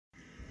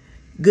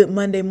Good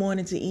Monday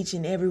morning to each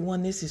and every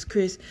one. This is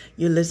Chris.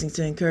 You're listening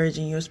to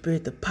Encouraging Your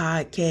Spirit, the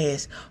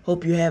podcast.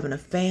 Hope you're having a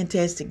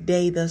fantastic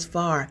day thus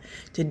far.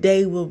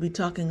 Today we'll be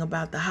talking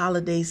about the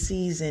holiday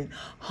season,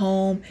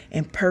 home,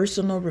 and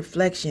personal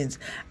reflections.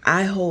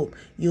 I hope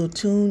you'll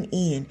tune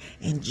in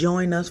and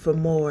join us for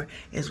more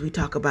as we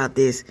talk about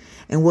this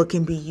and what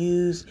can be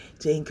used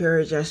to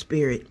encourage our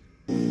spirit.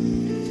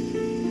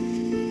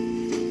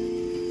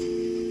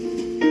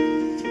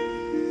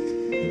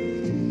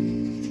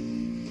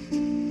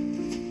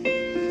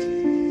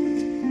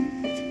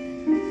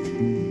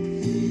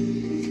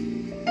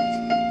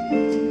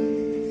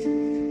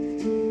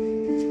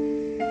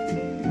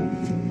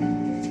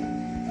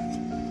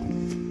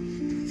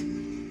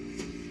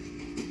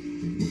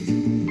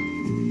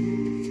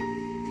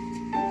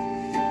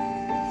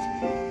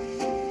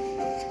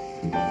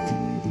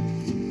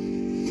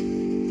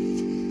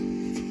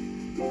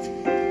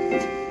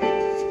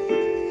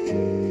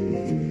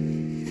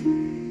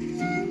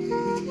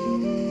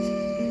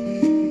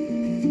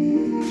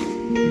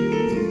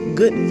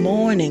 Good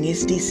morning.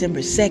 It's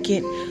December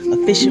 2nd,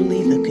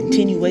 officially the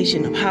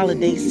continuation of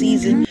holiday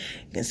season,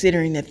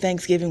 considering that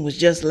Thanksgiving was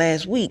just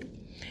last week.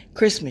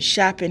 Christmas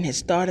shopping has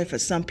started for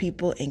some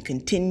people and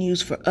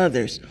continues for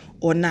others,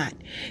 or not.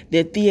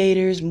 There are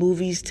theaters,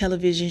 movies,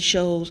 television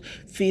shows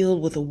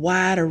filled with a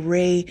wide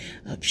array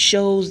of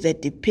shows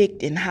that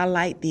depict and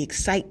highlight the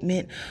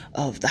excitement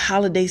of the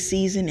holiday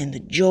season and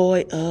the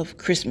joy of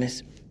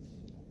Christmas.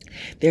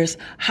 There's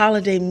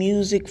holiday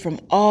music from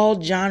all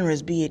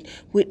genres, be it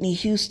Whitney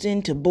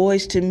Houston to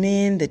Boyz II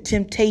Men, The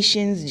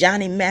Temptations,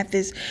 Johnny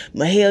Mathis,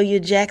 Mahalia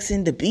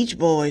Jackson, The Beach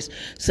Boys,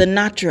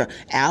 Sinatra,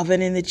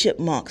 Alvin and the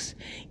Chipmunks,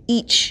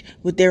 each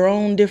with their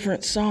own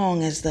different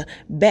song as the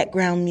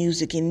background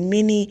music in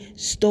many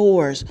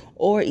stores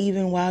or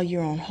even while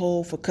you're on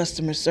hold for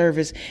customer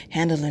service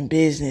handling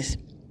business.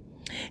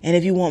 And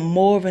if you want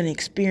more of an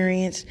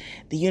experience,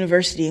 the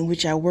university in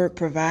which I work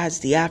provides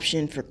the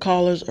option for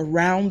callers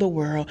around the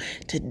world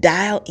to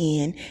dial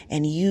in,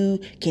 and you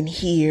can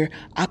hear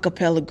a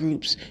cappella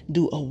groups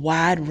do a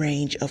wide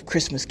range of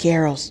Christmas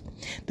carols.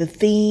 The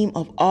theme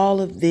of all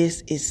of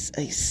this is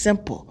a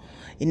simple,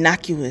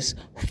 innocuous,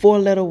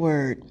 four-letter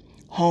word: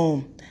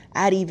 home.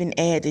 I'd even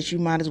add that you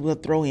might as well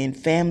throw in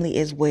family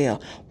as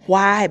well.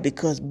 Why?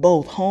 Because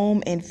both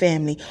home and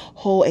family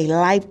hold a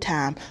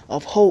lifetime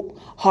of hope,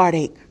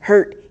 heartache,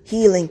 hurt,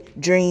 healing,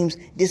 dreams,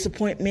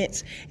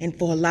 disappointments, and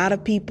for a lot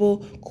of people,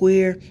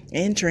 queer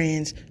and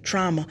trans,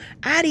 trauma.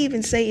 I'd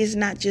even say it's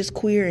not just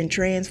queer and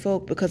trans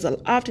folk, because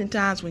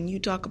oftentimes when you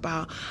talk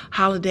about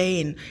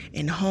holiday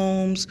and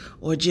homes,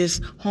 or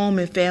just home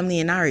and family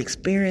and our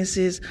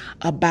experiences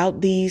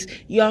about these,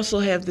 you also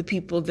have the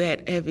people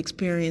that have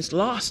experienced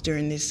loss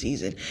during this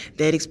season,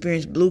 that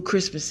experienced blue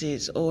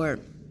Christmases or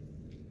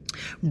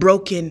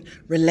broken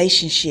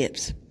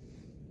relationships,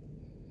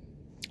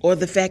 or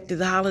the fact that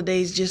the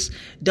holidays just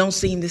don't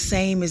seem the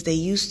same as they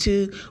used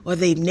to, or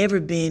they've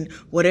never been.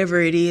 Whatever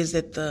it is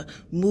that the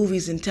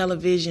movies and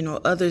television or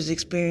others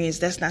experience,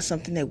 that's not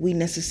something that we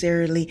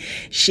necessarily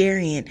share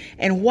in.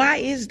 And why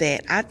is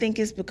that? I think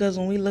it's because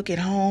when we look at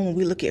home, when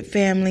we look at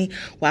family,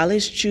 while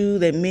it's true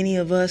that many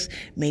of us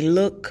may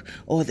look,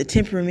 or the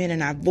temperament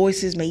in our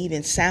voices may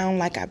even sound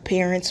like our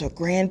parents or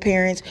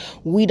grandparents,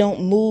 we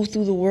don't move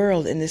through the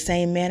world in the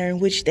same manner in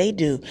which they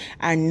do.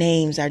 Our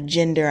names, our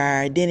gender,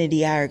 our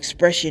identity, our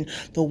expression,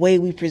 the way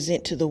we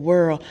present to the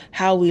world,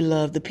 how we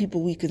love, the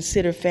people we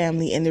consider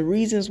family, and the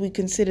reasons we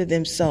consider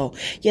them so.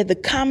 Yet the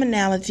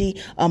commonality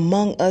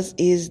among us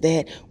is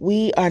that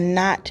we are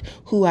not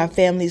who our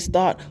families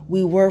thought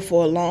we were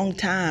for a long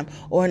time,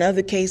 or in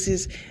other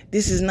cases,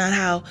 this is not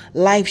how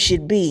life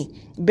should be.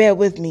 Bear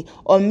with me.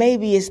 Or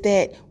maybe it's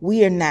that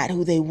we are not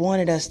who they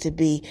wanted us to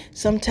be.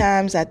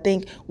 Sometimes I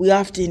think we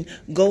often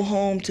go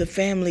home to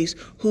families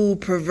who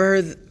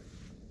prefer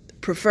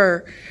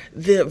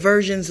the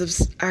versions of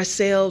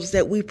ourselves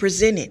that we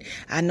presented.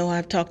 I know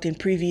I've talked in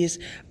previous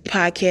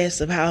podcasts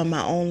of how in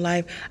my own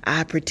life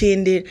I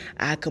pretended,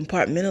 I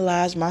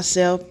compartmentalized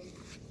myself.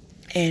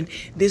 And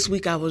this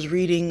week I was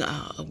reading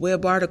a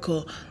web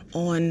article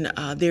on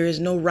there is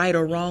no right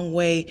or wrong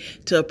way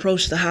to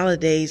approach the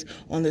holidays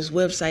on this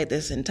website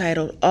that's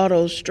entitled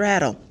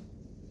Autostraddle.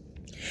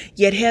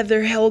 Yet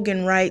Heather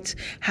Hogan writes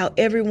how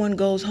everyone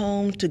goes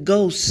home to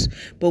ghosts,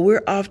 but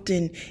we're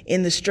often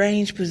in the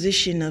strange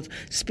position of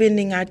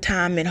spending our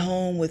time at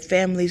home with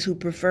families who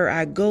prefer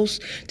our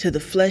ghosts to the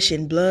flesh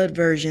and blood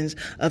versions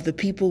of the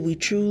people we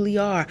truly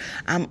are.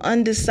 I'm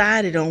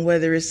undecided on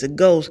whether it's a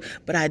ghost,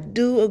 but I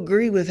do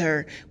agree with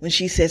her when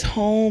she says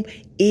home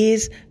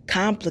is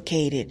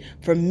complicated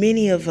for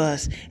many of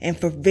us, and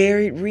for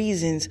varied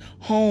reasons.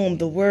 Home,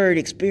 the word,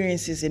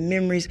 experiences, and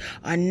memories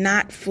are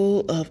not full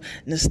of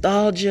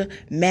nostalgia,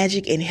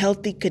 magic, and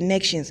healthy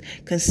connections.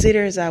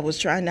 Consider, as I was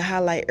trying to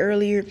highlight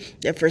earlier,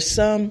 that for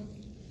some,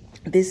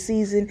 This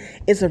season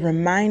is a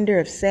reminder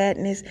of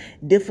sadness,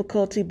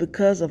 difficulty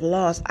because of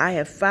loss. I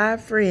have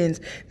 5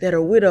 friends that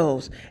are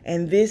widows,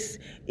 and this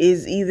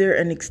is either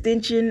an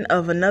extension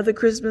of another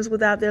Christmas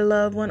without their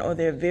loved one, or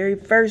their very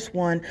first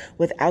one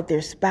without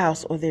their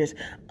spouse, or there's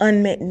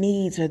unmet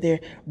needs, or their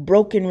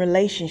broken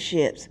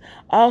relationships.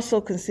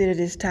 Also consider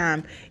this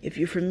time, if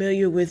you're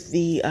familiar with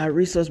the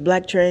resource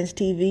Black Trans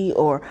TV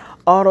or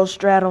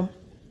Autostraddle,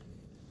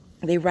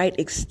 they write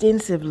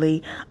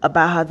extensively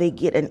about how they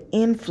get an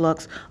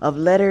influx of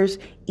letters,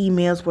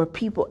 emails where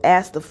people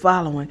ask the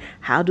following: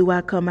 how do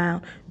I come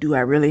out? Do I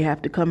really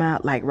have to come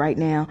out? Like right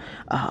now,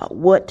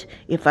 what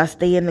if I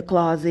stay in the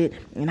closet?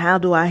 And how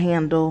do I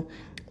handle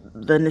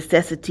the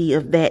necessity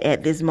of that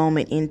at this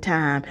moment in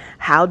time?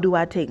 How do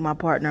I take my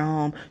partner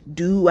home?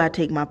 Do I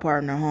take my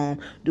partner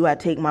home? Do I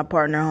take my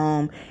partner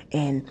home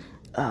and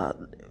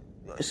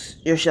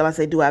or shall I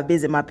say, do I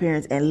visit my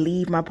parents and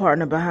leave my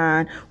partner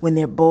behind when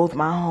they're both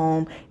my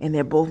home and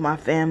they're both my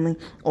family?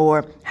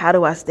 Or how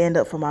do I stand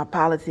up for my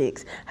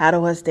politics? How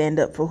do I stand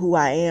up for who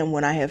I am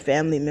when I have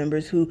family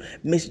members who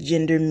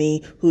misgender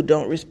me, who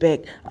don't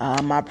respect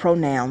my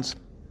pronouns?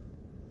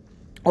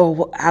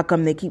 Or how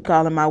come they keep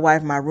calling my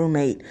wife my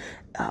roommate?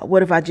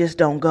 What if I just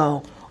don't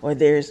go? Or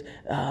there's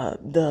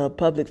the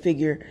public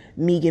figure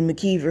Megan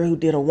McKeever, who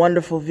did a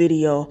wonderful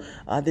video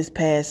this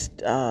past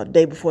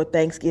day before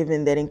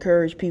Thanksgiving that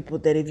encouraged people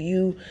that if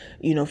you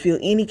feel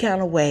any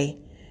kind of way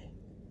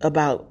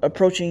about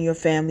approaching your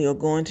family or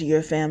going to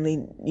your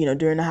family,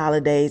 during the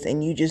holidays,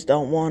 and you just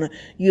don't want to,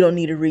 you don't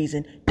need a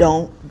reason,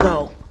 don't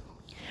go.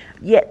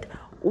 Yet,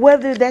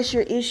 whether that's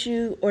your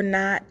issue or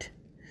not,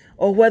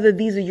 or whether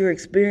these are your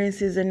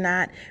experiences or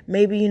not.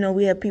 Maybe,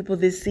 we have people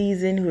this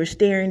season who are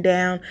staring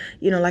down,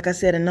 like I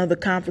said, another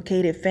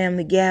complicated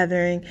family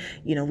gathering.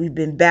 We've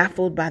been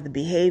baffled by the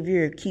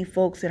behavior of key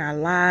folks in our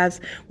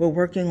lives. We're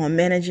working on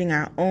managing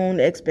our own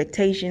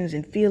expectations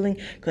and feeling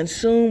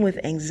consumed with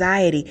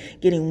anxiety,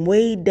 getting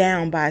weighed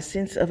down by a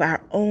sense of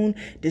our own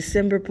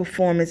December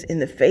performance in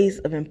the face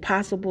of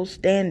impossible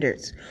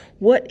standards.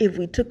 What if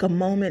we took a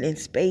moment in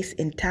space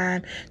and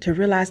time to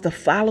realize the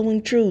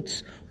following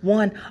truths?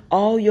 1,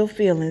 all your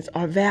feelings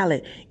are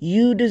valid.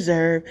 You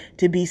deserve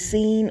to be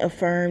seen,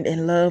 affirmed,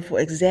 and loved for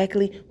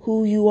exactly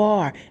who you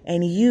are.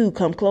 And you,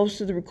 come close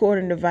to the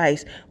recording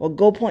device or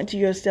go point to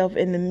yourself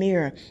in the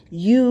mirror.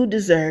 You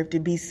deserve to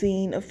be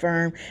seen,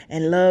 affirmed,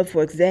 and loved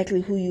for exactly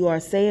who you are.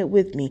 Say it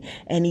with me.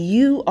 And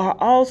you are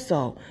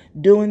also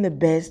doing the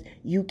best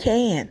you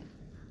can.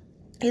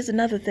 Here's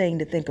another thing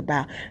to think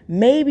about.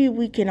 Maybe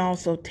we can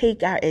also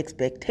take our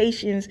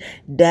expectations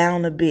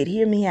down a bit.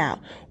 Hear me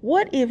out.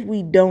 What if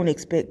we don't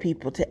expect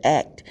people to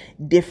act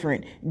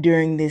different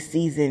during this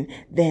season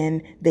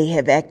than they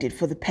have acted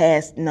for the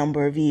past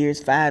number of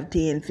years, 5,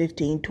 10,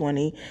 15,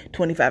 20,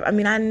 25? I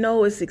mean, I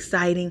know it's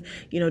exciting,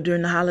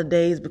 during the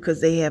holidays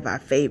because they have our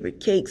favorite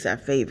cakes, our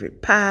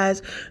favorite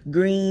pies,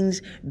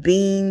 greens,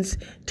 beans,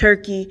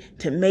 turkey,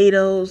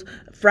 tomatoes,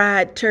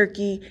 fried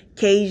turkey,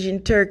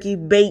 Cajun turkey,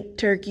 baked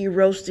turkey,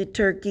 roasted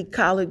turkey,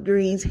 collard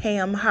greens,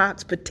 ham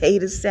hocks,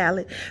 potato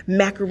salad,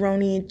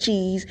 macaroni and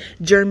cheese,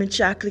 German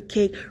chocolate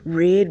cake,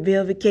 red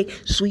velvet cake,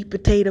 sweet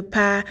potato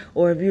pie,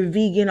 or if you're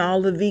vegan,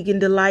 all the vegan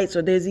delights,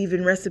 or there's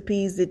even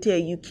recipes that tell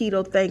you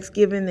keto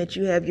Thanksgiving that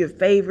you have your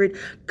favorite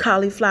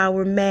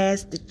cauliflower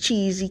mash, the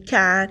cheesy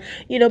kind,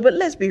 but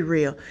let's be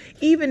real.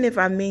 Even if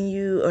our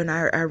menu and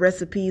our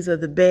recipes are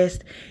the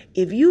best,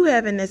 if you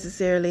haven't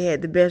necessarily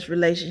had the best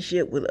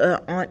relationship with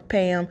Aunt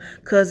Pam,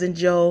 Cousin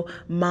Joe,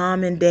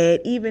 Mom and Dad,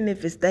 even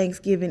if it's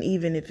Thanksgiving,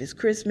 even if it's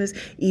Christmas,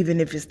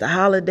 even if it's the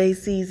holiday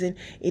season,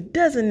 it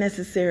doesn't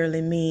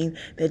necessarily mean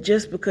that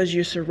just because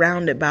you're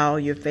surrounded by all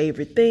your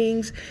favorite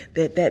things,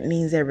 that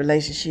means that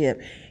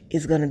relationship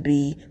is going to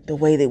be the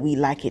way that we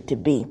like it to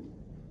be.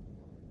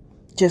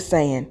 Just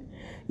saying.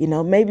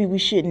 Maybe we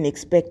shouldn't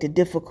expect a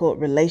difficult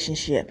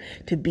relationship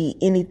to be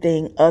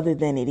anything other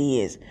than it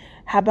is.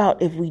 How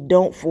about if we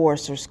don't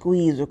force or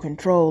squeeze or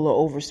control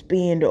or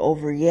overspend or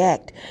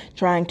overreact,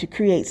 trying to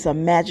create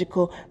some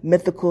magical,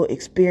 mythical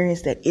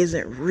experience that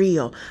isn't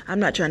real? I'm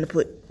not trying to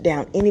put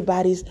down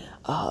anybody's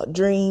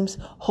dreams,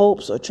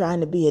 hopes, or trying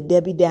to be a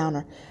Debbie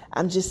Downer.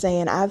 I'm just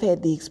saying I've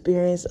had the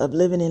experience of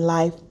living in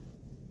life,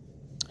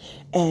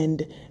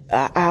 and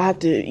I have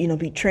to,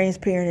 be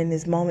transparent in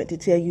this moment to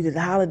tell you that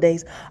the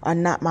holidays are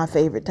not my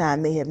favorite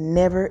time. They have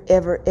never,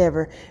 ever,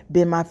 ever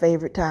been my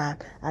favorite time.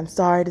 I'm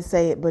sorry to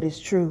say it, but it's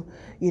true.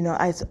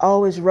 It's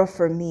always rough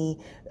for me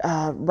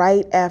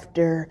right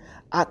after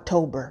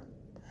October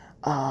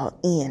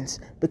ends,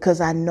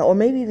 because I know, or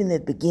maybe even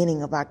at the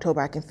beginning of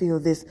October, I can feel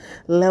this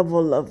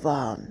level of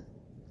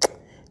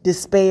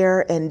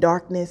despair and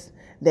darkness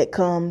that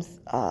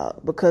comes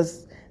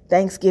because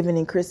Thanksgiving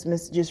and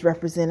Christmas just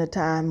represent a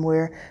time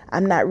where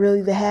I'm not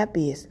really the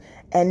happiest.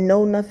 And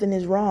no, nothing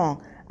is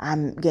wrong.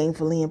 I'm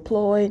gainfully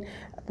employed.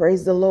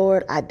 Praise the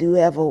Lord. I do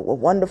have a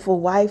wonderful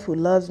wife who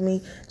loves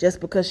me just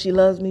because she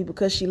loves me,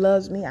 because she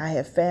loves me. I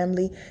have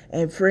family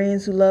and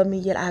friends who love me,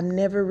 yet I've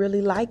never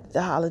really liked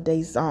the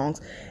holiday songs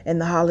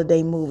and the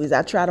holiday movies.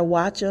 I try to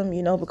watch them,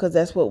 because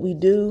that's what we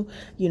do.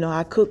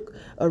 I cook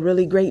a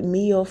really great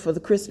meal for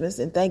the Christmas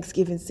and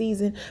Thanksgiving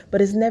season,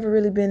 but it's never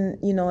really been,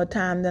 a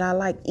time that I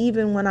like.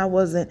 Even when I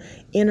wasn't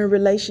in a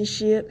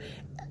relationship,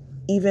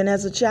 even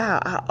as a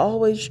child, I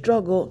always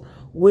struggled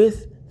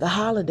with the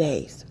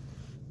holidays.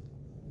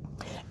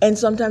 And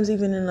sometimes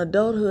even in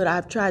adulthood,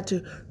 I've tried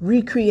to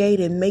recreate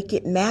and make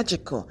it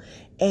magical.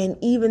 And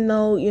even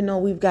though,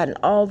 we've gotten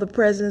all the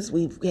presents,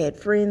 we've had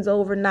friends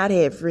over, not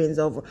had friends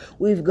over,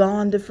 we've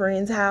gone to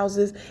friends'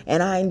 houses,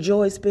 and I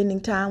enjoy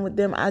spending time with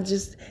them, I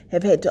just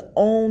have had to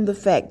own the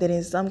fact that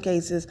in some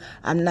cases,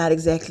 I'm not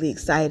exactly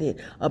excited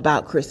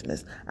about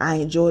Christmas. I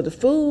enjoy the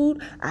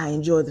food, I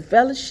enjoy the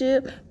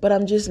fellowship, but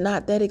I'm just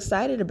not that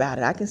excited about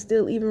it. I can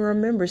still even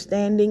remember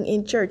standing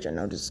in church. I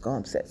know this is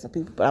going to upset some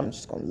people, but I'm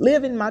just going to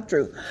live in my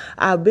truth.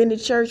 I've been to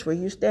church where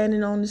you're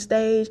standing on the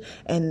stage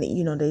and,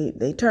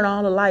 they turn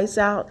all the lights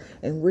out,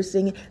 and we're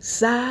singing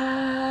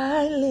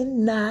Silent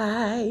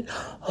Night,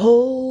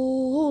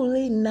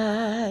 Holy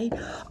Night,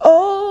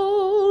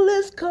 all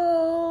is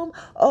calm,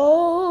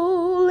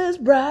 all is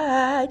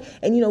bright.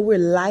 And we're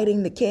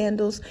lighting the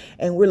candles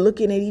and we're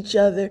looking at each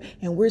other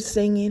and we're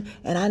singing,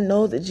 and I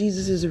know that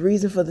Jesus is the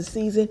reason for the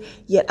season,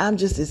 yet I'm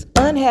just as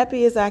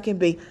unhappy as I can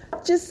be.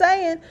 Just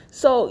saying.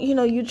 So,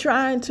 you're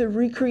trying to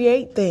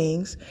recreate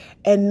things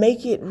and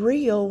make it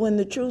real when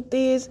the truth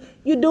is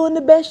you're doing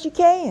the best you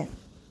can.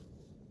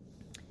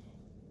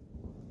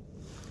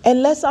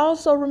 And let's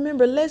also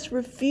remember, let's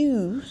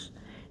refuse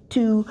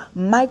to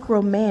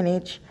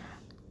micromanage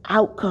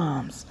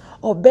outcomes.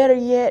 Or better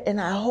yet, and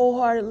I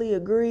wholeheartedly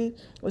agree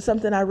with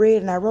something I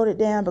read, and I wrote it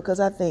down because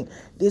I think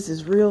this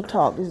is real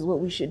talk. This is what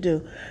we should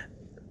do.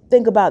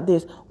 Think about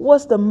this.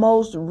 What's the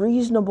most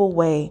reasonable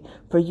way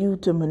for you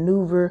to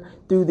maneuver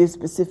through this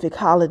specific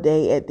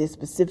holiday at this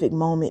specific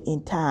moment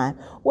in time?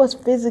 What's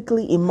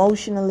physically,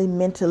 emotionally,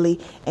 mentally,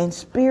 and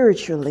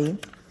spiritually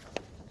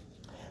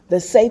the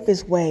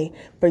safest way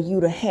for you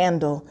to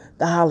handle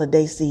the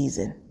holiday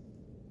season?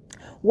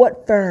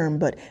 What firm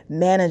but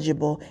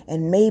manageable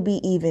and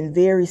maybe even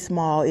very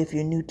small, if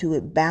you're new to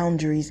it,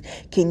 boundaries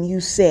can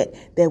you set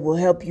that will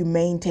help you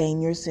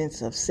maintain your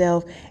sense of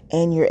self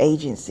and your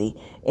agency?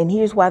 And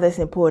here's why that's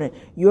important.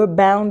 Your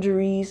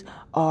boundaries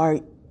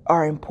are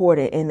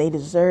important and they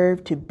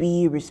deserve to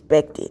be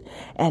respected.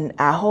 And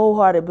I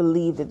wholeheartedly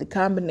believe that the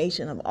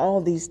combination of all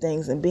these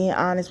things and being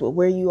honest with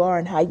where you are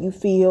and how you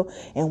feel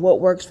and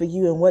what works for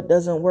you and what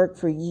doesn't work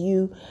for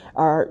you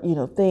are,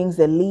 things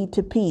that lead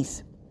to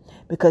peace.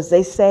 Because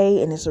they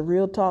say, and it's a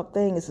real talk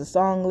thing, it's a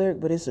song lyric,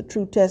 but it's a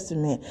true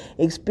testament.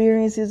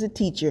 Experience is a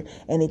teacher,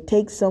 and it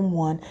takes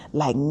someone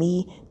like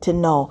me to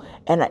know.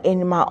 And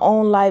in my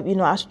own life,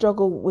 I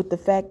struggle with the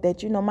fact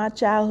that, my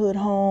childhood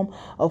home,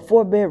 a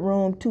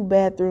 4-bedroom,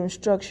 2-bathroom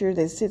structure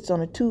that sits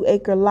on a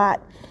 2-acre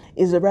lot,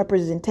 is a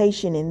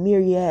representation in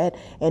myriad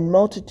and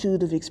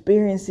multitude of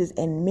experiences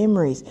and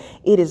memories.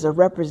 It is a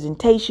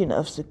representation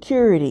of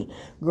security.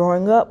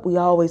 Growing up, we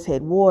always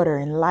had water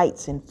and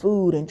lights and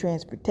food and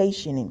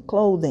transportation and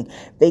clothing,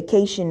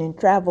 vacation and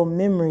travel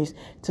memories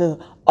to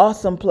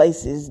awesome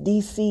places,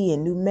 D.C.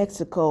 and New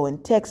Mexico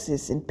and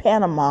Texas and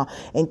Panama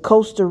and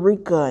Costa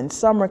Rica and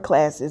summer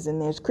classes.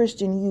 And there's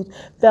Christian Youth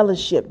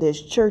Fellowship.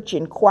 There's church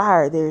and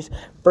choir. There's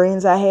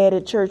friends I had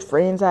at church,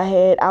 friends I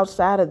had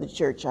outside of the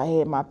church. I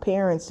had my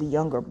parents, a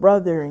younger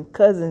brother and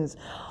cousins,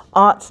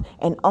 aunts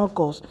and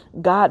uncles,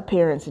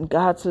 godparents and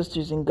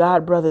godsisters and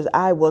godbrothers.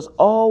 I was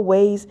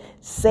always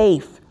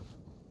safe.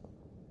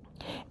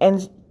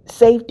 And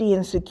safety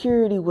and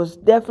security was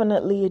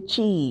definitely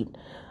achieved.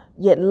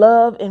 Yet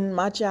love in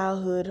my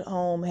childhood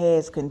home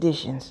has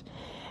conditions.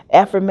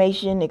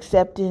 Affirmation,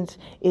 acceptance,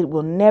 it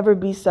will never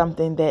be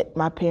something that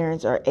my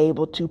parents are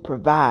able to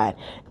provide,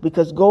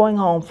 because going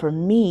home for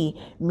me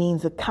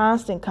means a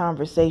constant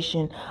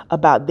conversation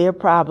about their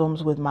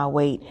problems with my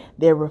weight,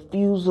 their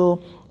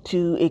refusal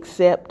to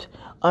accept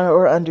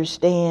or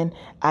understand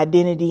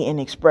identity and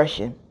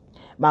expression.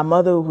 My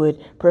mother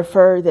would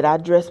prefer that I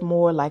dress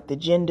more like the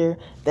gender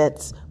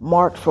that's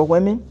marked for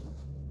women,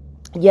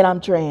 yet I'm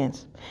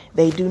trans.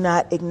 They do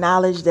not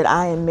acknowledge that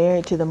I am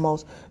married to the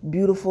most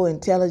beautiful,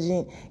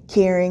 intelligent,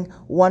 caring,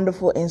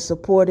 wonderful, and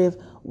supportive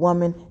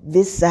woman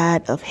this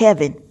side of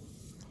heaven.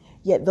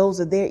 Yet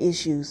those are their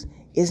issues.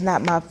 It's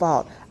not my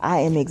fault. I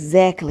am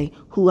exactly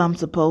who I'm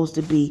supposed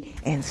to be,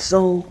 and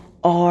so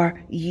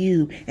are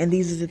you. And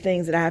these are the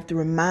things that I have to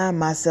remind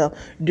myself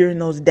during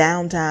those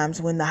down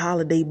times when the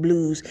holiday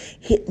blues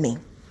hit me.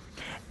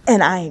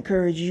 And I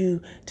encourage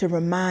you to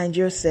remind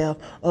yourself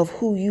of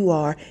who you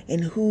are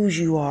and whose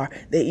you are,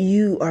 that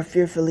you are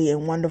fearfully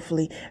and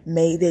wonderfully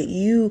made, that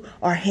you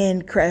are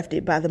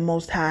handcrafted by the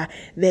Most High,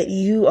 that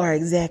you are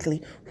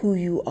exactly who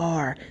you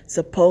are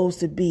supposed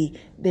to be.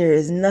 There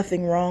is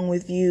nothing wrong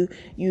with you.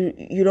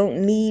 You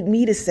don't need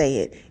me to say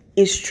it.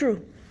 It's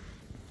true.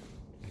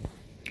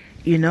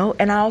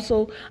 And I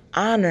also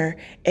honor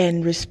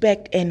and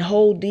respect and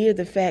hold dear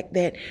the fact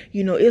that,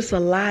 it's a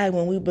lie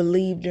when we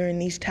believe during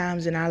these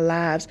times in our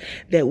lives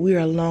that we're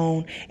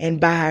alone and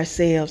by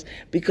ourselves,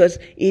 because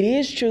it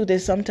is true that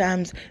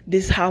sometimes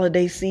this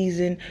holiday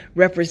season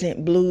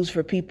represent blues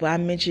for people. I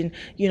mentioned,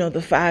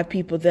 the 5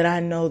 people that I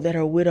know that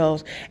are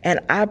widows, and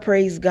I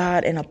praise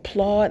God and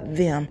applaud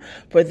them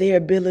for their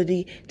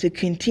ability to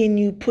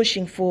continue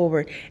pushing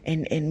forward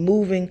and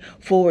moving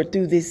forward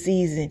through this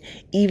season,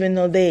 even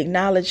though they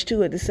acknowledge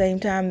too at the same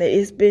time that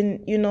it's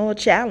been, a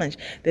challenge,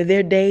 that there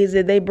are days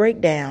that they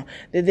break down,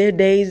 that there are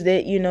days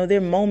that, there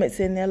are moments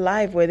in their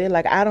life where they're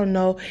like, I don't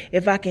know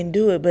if I can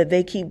do it, but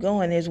they keep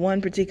going. There's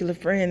one particular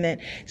friend that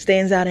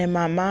stands out in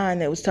my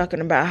mind that was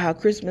talking about how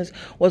Christmas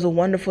was a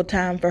wonderful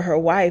time for her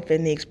wife,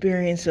 and the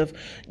experience of,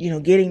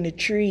 getting the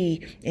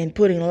tree and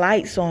putting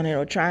lights on it,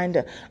 or trying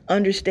to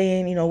understand,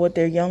 what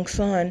their young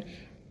son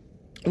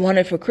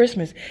wanted for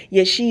Christmas,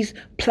 yet she's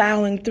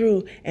plowing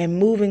through and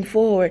moving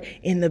forward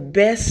in the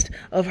best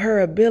of her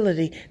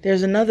ability.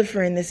 There's another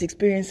friend that's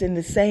experiencing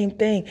the same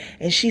thing,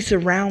 and she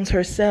surrounds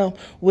herself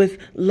with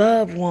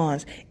loved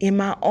ones. In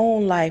my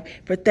own life,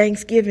 for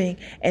Thanksgiving,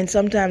 and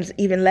sometimes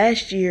even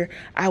last year,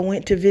 I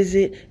went to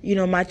visit,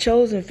 my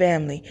chosen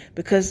family,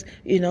 because,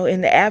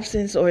 in the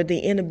absence or the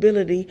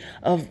inability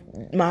of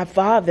my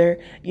father,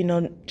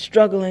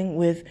 struggling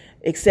with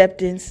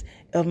acceptance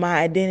of my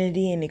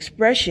identity and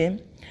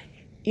expression,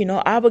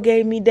 Abba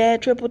gave me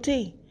Dad Triple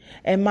T,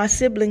 and my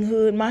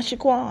siblinghood, my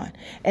Shaquan,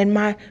 and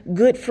my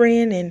good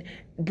friend and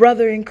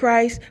brother in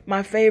Christ,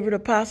 my favorite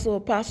apostle,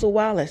 Apostle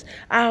Wallace.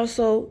 I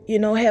also,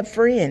 have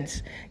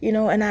friends,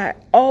 and I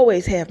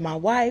always have my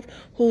wife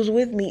who's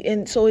with me.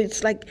 And so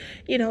it's like,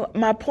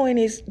 my point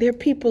is, there are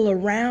people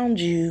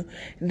around you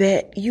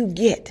that you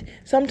get.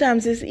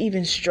 Sometimes it's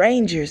even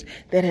strangers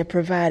that have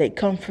provided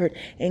comfort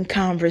and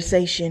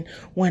conversation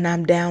when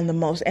I'm down the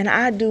most. And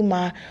I do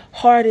my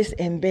hardest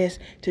and best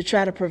to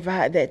try to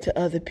provide that to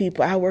other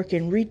people. I work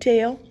in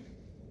retail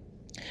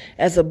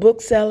as a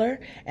bookseller,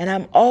 and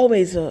I'm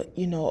always,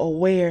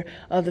 aware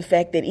of the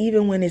fact that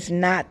even when it's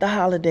not the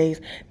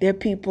holidays, there are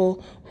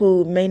people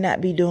who may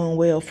not be doing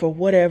well for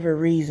whatever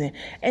reason,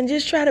 and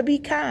just try to be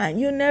kind.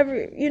 You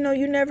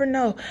never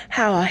know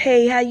how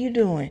you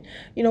doing?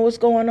 What's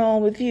going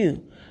on with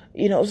you?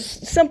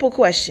 Simple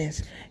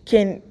questions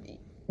can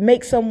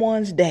make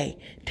someone's day.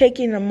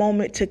 Taking a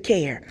moment to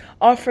care,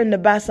 offering to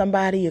buy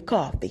somebody a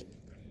coffee,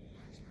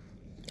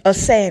 a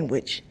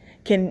sandwich,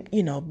 can,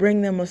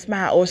 bring them a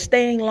smile, or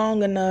staying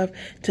long enough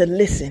to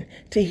listen,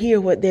 to hear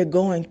what they're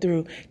going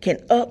through,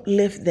 can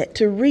uplift that,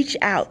 to reach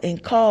out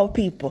and call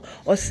people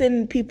or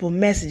send people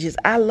messages.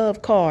 I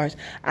love cards.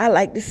 I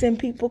like to send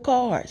people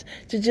cards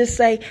to just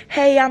say,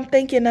 hey, I'm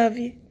thinking of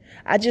you.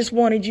 I just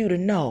wanted you to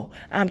know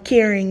I'm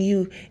carrying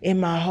you in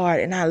my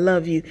heart and I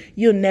love you.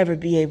 You'll never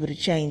be able to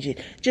change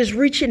it. Just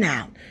reaching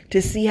out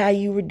to see how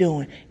you were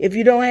doing. If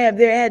you don't have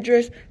their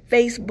address,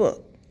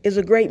 Facebook is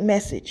a great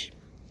message.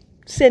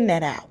 Send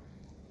that out.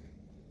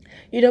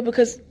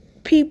 Because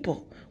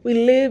we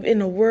live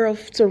in a world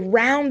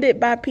surrounded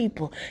by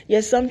people.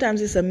 Yet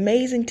sometimes it's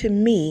amazing to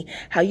me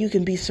how you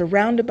can be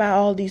surrounded by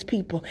all these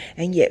people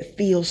and yet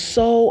feel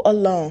so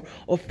alone,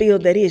 or feel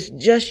that it's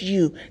just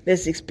you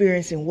that's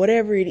experiencing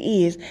whatever it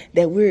is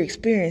that we're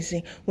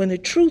experiencing, when the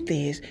truth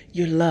is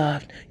you're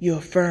loved, you're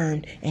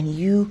affirmed, and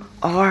you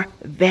are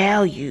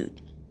valued.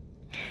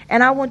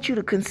 And I want you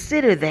to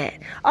consider that.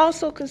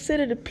 Also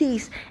consider the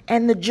peace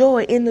and the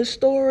joy in the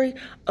story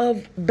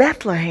of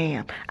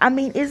Bethlehem. I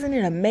mean, isn't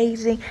it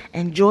amazing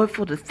and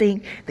joyful to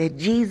think that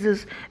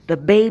Jesus, the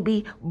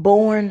baby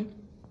born,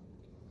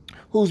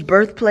 whose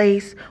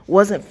birthplace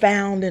wasn't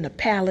found in a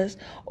palace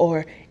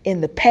or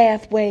in the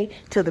pathway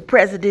to the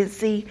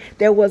presidency,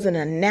 there was an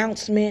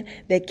announcement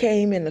that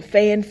came in the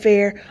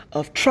fanfare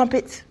of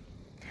trumpets,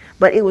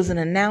 but it was an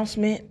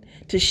announcement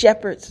to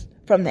shepherds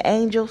from the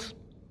angels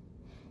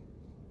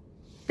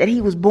that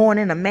he was born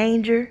in a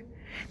manger,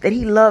 that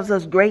he loves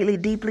us greatly,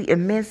 deeply,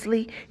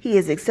 immensely. He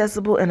is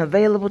accessible and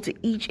available to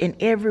each and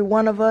every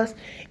one of us.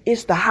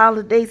 It's the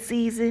holiday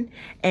season.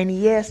 And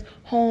yes,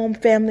 home,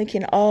 family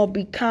can all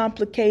be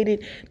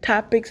complicated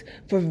topics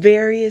for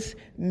various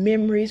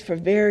memories, for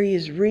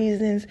various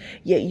reasons.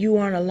 Yet you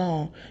aren't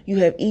alone. You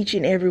have each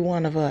and every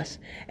one of us.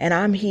 And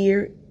I'm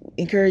here.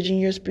 Encouraging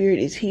Your Spirit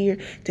is here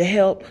to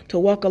help, to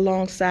walk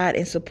alongside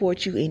and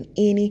support you in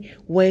any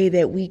way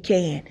that we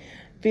can.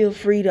 Feel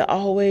free to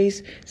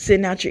always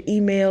send out your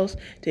emails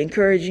to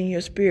Encouraging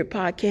Your Spirit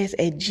podcast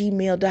at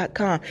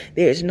gmail.com.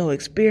 There is no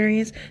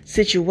experience,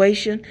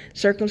 situation,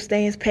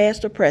 circumstance,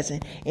 past or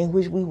present, in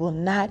which we will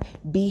not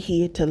be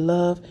here to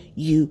love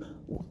you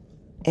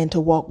and to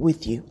walk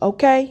with you.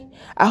 Okay?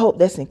 I hope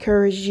that's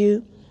encouraged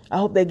you. I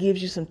hope that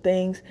gives you some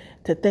things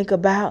to think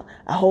about.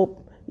 I hope,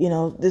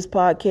 this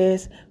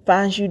podcast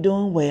finds you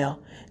doing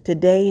well.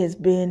 Today has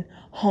been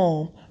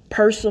Home,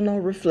 Personal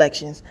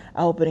Reflections.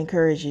 I hope it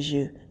encourages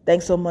you.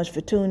 Thanks so much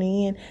for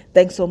tuning in.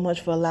 Thanks so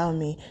much for allowing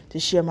me to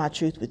share my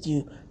truth with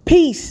you.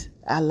 Peace.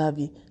 I love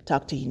you.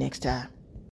 Talk to you next time.